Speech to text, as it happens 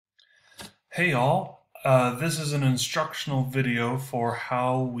Hey all, this is an instructional video for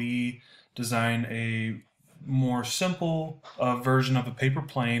how we design a more simple version of a paper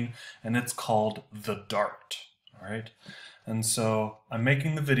plane, and it's called the Dart. All right, and so I'm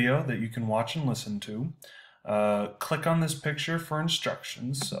making the video that you can watch and listen to. Click on this picture for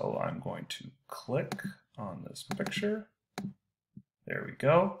instructions. So I'm going to click on this picture. There we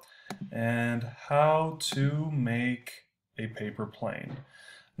go. And how to make a paper plane.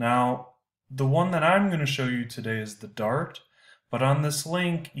 Now, the one that I'm going to show you today is the Dart, but on this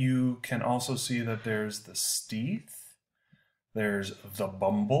link you can also see that there's the Steeth, there's the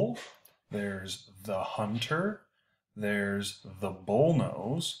Bumble, there's the Hunter, there's the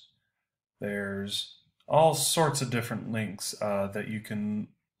Bullnose, there's all sorts of different links that you can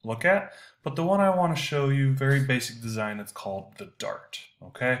look at, but the one I want to show you, very basic design, it's called the Dart.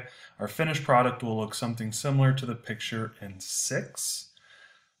 Okay, our finished product will look something similar to the picture in 6.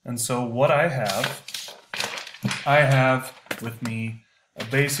 And so what I have with me a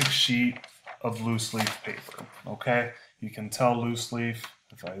basic sheet of loose leaf paper. Okay, you can tell loose leaf.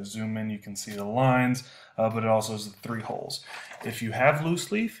 If I zoom in, you can see the lines, but it also has the 3 holes. If you have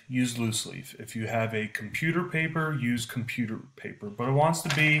loose leaf, use loose leaf. If you have a computer paper, use computer paper. But it wants to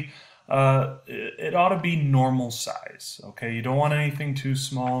be, it ought to be normal size. Okay, you don't want anything too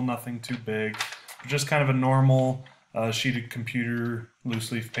small, nothing too big. Just kind of a normal sheet of computer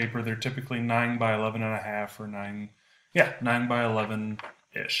loose leaf paper. They're typically 9 by 11.5 or 9 by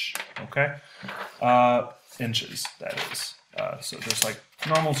 11-ish. Okay, inches, that is. So just like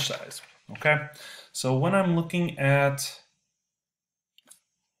normal size. Okay, so when I'm looking at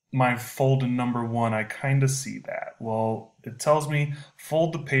my fold in number 1, I kind of see that. Well, it tells me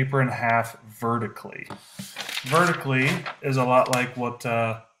fold the paper in half vertically. Vertically is a lot like what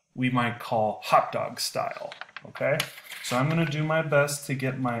we might call hot dog style. Okay, so I'm going to do my best to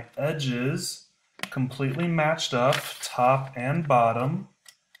get my edges completely matched up, top and bottom,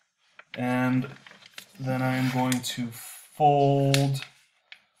 and then I'm going to fold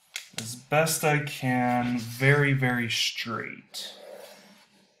as best I can, very, very straight.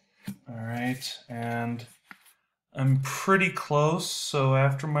 All right, and I'm pretty close, so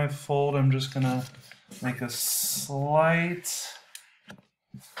after my fold, I'm just going to make a slight...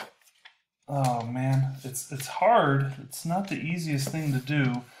 Oh man, it's hard. It's not the easiest thing to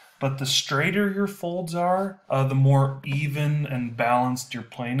do, but the straighter your folds are, the more even and balanced your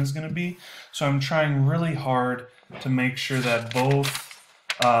plane is going to be. So I'm trying really hard to make sure that both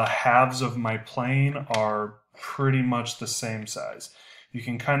halves of my plane are pretty much the same size. You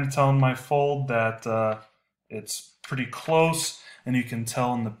can kind of tell in my fold that it's pretty close, and you can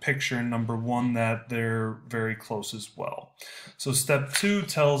tell in the picture in number 1 that they're very close as well. So step 2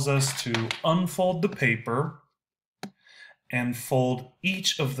 tells us to unfold the paper and fold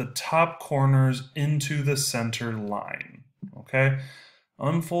each of the top corners into the center line. Okay,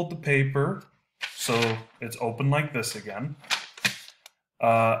 unfold the paper so it's open like this again,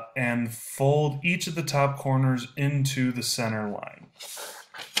 and fold each of the top corners into the center line.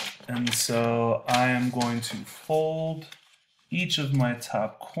 And so I am going to fold each of my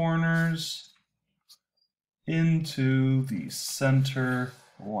top corners into the center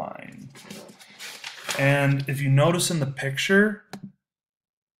line. And if you notice in the picture,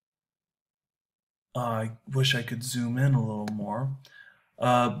 I wish I could zoom in a little more,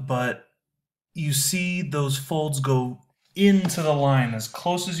 but you see those folds go into the line as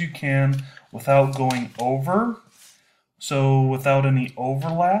close as you can without going over, so without any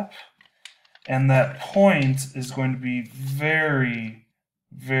overlap. And that point is going to be very,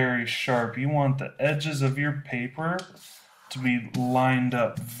 very sharp. You want the edges of your paper to be lined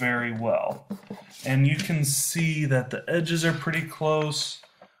up very well. And you can see that the edges are pretty close.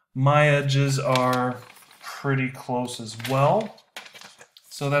 My edges are pretty close as well.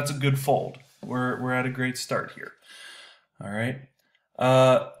 So that's a good fold. We're at a great start here. All right.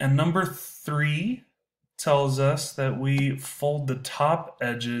 And number 3 tells us that we fold the top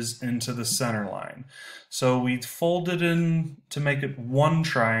edges into the center line. So we folded in to make it one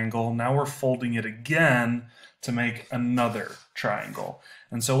triangle. Now we're folding it again to make another triangle.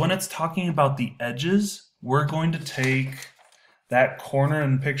 And so when it's talking about the edges, we're going to take that corner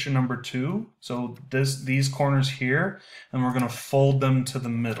in picture number 2, so these corners here, and we're going to fold them to the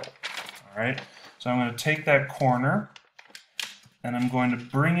middle. All right, so I'm going to take that corner and I'm going to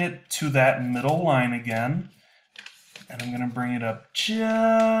bring it to that middle line again, and I'm going to bring it up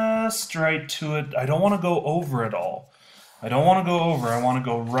just right to it. I don't want to go over at all. I don't want to go over. I want to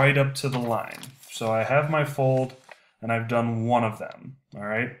go right up to the line. So I have my fold, and I've done one of them. All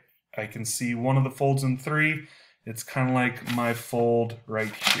right, I can see one of the folds in 3. It's kind of like my fold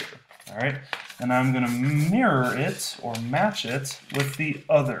right here. All right, and I'm going to mirror it or match it with the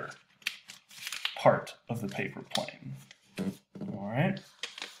other part of the paper plane. All right,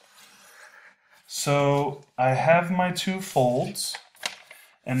 so I have my two folds,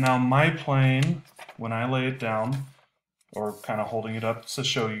 and now my plane, when I lay it down, or kind of holding it up to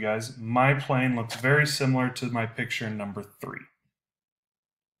show you guys, my plane looks very similar to my picture in number 3.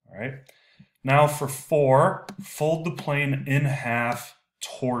 All right. Now for 4, fold the plane in half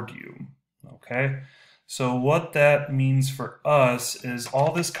toward you. Okay. So what that means for us is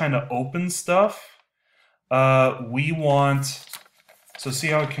all this kind of open stuff, we want, so see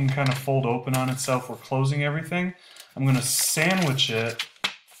how it can kind of fold open on itself? We're closing everything. I'm going to sandwich it.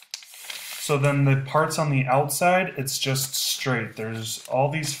 So then the parts on the outside, it's just straight. There's all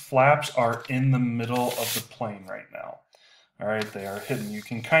these flaps are in the middle of the plane right now. All right, they are hidden. You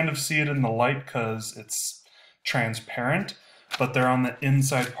can kind of see it in the light because it's transparent, but they're on the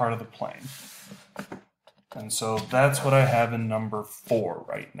inside part of the plane. And so that's what I have in number 4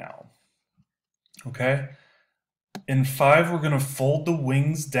 right now. Okay. In 5, we're going to fold the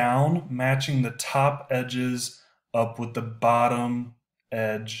wings down, matching the top edges up with the bottom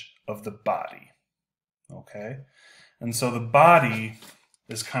edge of the body. Okay, and so the body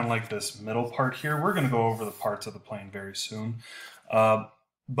is kind of like this middle part here. We're going to go over the parts of the plane very soon,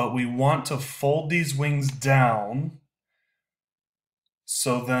 but we want to fold these wings down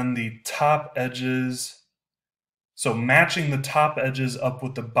so then the top edges, so matching the top edges up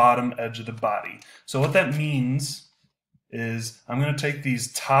with the bottom edge of the body. So what that means is I'm going to take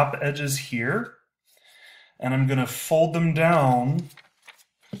these top edges here and I'm going to fold them down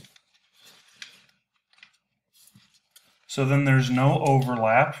so then there's no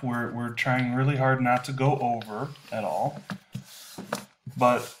overlap. We're trying really hard not to go over at all.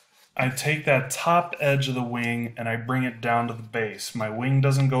 But I take that top edge of the wing and I bring it down to the base. My wing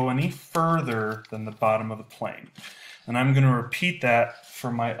doesn't go any further than the bottom of the plane. And I'm going to repeat that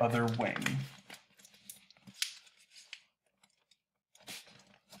for my other wing.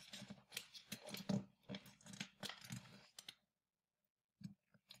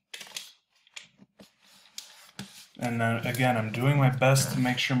 And then again, I'm doing my best to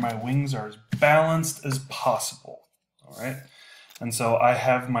make sure my wings are as balanced as possible. All right. And so I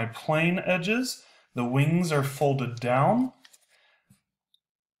have my plane edges. The wings are folded down.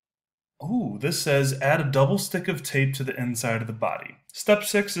 Ooh, this says add a double stick of tape to the inside of the body. Step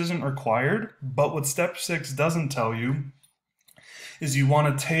 6 isn't required, but what step 6 doesn't tell you is you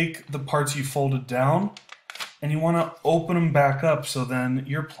want to take the parts you folded down and you want to open them back up so then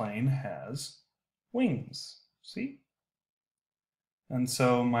your plane has wings. See? And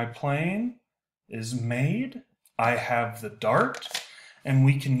so my plane is made. I have the dart, and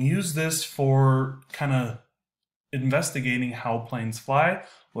we can use this for kind of investigating how planes fly,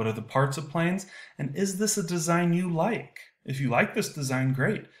 what are the parts of planes, and is this a design you like? If you like this design,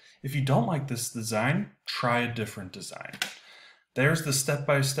 great. If you don't like this design, try a different design. There's the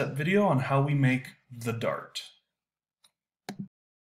step-by-step video on how we make the dart.